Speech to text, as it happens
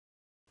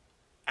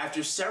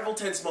After several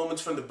tense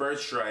moments from the bird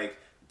strike,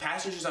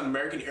 passengers on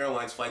American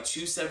Airlines Flight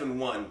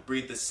 271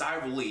 breathed a sigh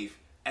of relief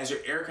as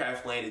their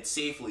aircraft landed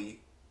safely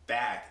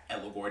back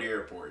at LaGuardia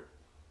Airport.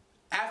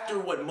 After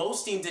what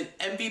most deemed an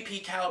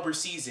MVP caliber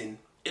season,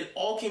 it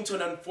all came to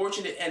an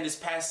unfortunate end this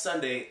past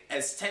Sunday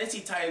as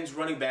Tennessee Titans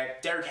running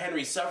back Derrick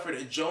Henry suffered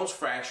a Jones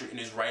fracture in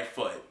his right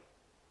foot.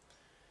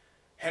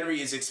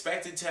 Henry is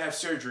expected to have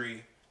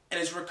surgery, and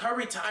his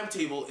recovery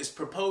timetable is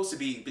proposed to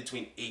be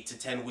between 8 to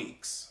 10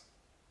 weeks.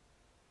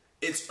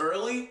 It's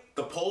early,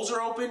 the polls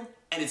are open,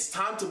 and it's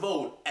time to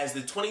vote as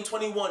the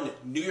 2021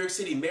 New York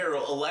City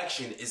mayoral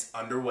election is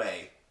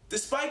underway.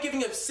 Despite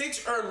giving up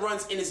 6 earned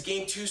runs in his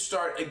Game 2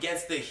 start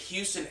against the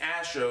Houston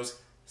Astros,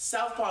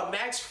 Southpaw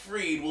Max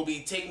Fried will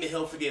be taking the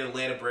hill for the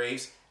Atlanta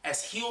Braves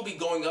as he will be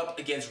going up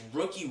against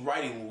rookie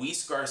righty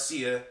Luis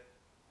Garcia,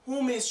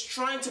 whom is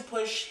trying to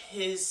push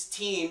his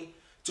team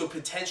to a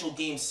potential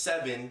Game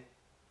 7,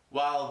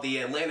 while the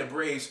Atlanta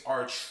Braves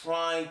are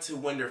trying to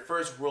win their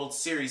first World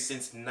Series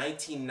since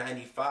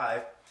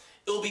 1995.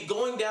 It will be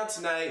going down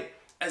tonight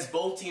as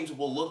both teams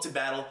will look to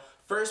battle.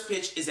 First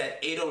pitch is at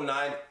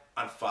 8:09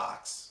 on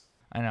Fox.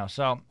 I know.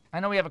 So I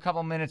know we have a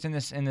couple minutes in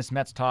this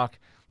Mets talk.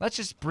 Let's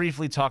just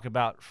briefly talk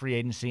about free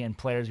agency and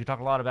players. We talk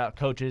a lot about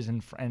coaches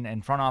and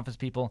front office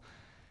people.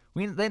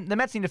 The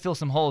Mets need to fill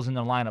some holes in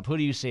their lineup. Who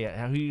do you see?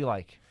 Who do you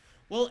like?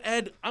 Well,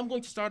 Ed, I'm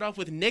going to start off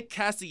with Nick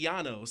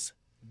Castellanos.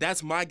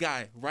 That's my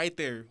guy right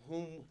there,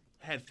 whom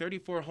had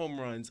 34 home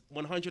runs,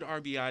 100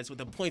 RBIs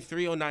with a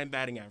 .309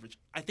 batting average.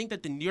 I think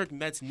that the New York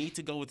Mets need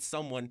to go with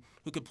someone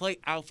who could play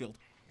outfield,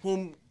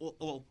 whom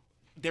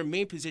their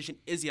main position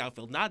is the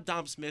outfield, not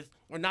Dom Smith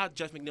or not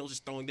Jeff McNeil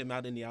just throwing them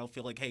out in the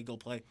outfield like, hey, go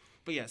play.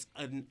 But yes,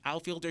 an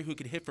outfielder who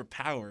could hit for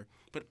power,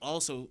 but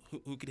also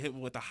who could hit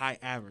with a high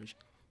average.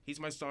 He's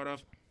my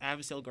start-off.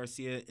 Avisail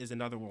Garcia is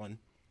another one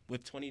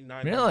with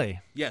 29.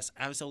 Really? Yes,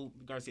 Avisail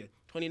Garcia.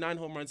 29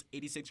 home runs,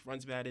 86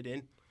 runs batted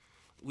in.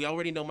 We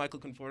already know Michael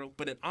Conforto,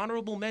 but an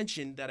honorable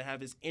mention that I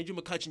have is Andrew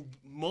McCutchen,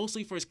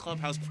 mostly for his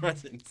clubhouse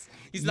presence.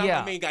 He's not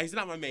my main guy. He's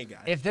not my main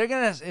guy. If they're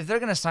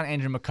gonna sign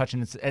Andrew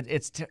McCutchen,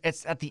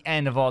 it's at the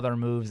end of all their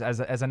moves as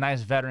a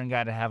nice veteran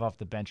guy to have off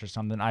the bench or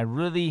something. I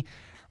really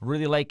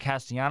like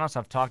Castellanos.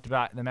 I've talked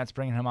about the Mets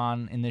bringing him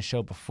on in this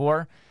show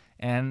before,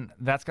 and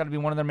that's got to be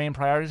one of their main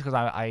priorities because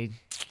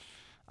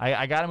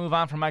I got to move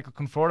on from Michael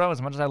Conforto.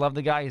 As much as I love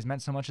the guy, he's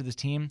meant so much to this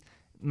team.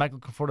 Michael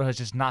Conforto has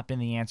just not been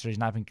the answer. He's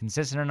not been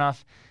consistent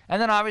enough.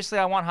 And then obviously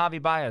I want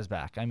Javi Baez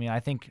back. I mean, I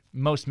think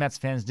most Mets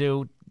fans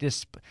do.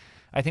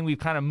 I think we've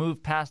kind of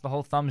moved past the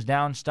whole thumbs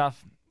down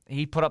stuff.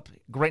 He put up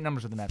great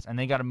numbers with the Mets, and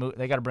they got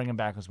to bring him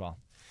back as well.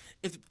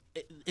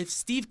 If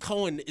Steve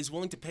Cohen is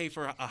willing to pay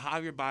for a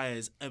Javier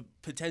Baez,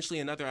 potentially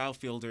another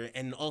outfielder,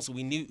 and also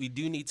we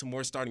do need some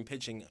more starting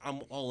pitching,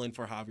 I'm all in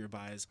for Javier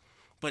Baez.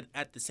 But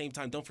at the same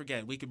time, don't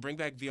forget, we could bring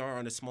back VR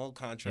on a small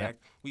contract.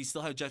 Yep. We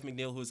still have Jeff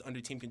McNeil, who is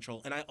under team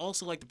control. And I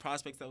also like the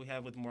prospects that we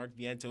have with Mark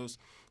Vientos,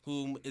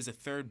 whom is a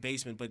third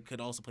baseman but could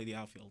also play the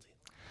outfield.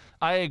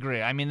 I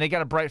agree. I mean, they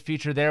got a bright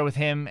future there with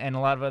him and a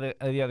lot of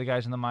the other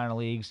guys in the minor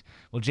leagues.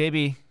 Well,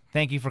 JB,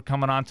 thank you for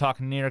coming on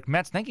talking New York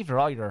Mets. Thank you for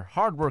all your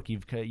hard work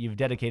you've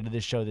dedicated to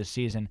this show this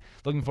season.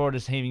 Looking forward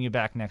to having you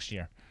back next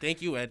year.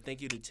 Thank you, Ed.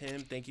 Thank you to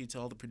Tim. Thank you to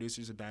all the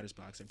producers of Batter's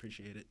Box. I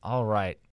appreciate it. All right.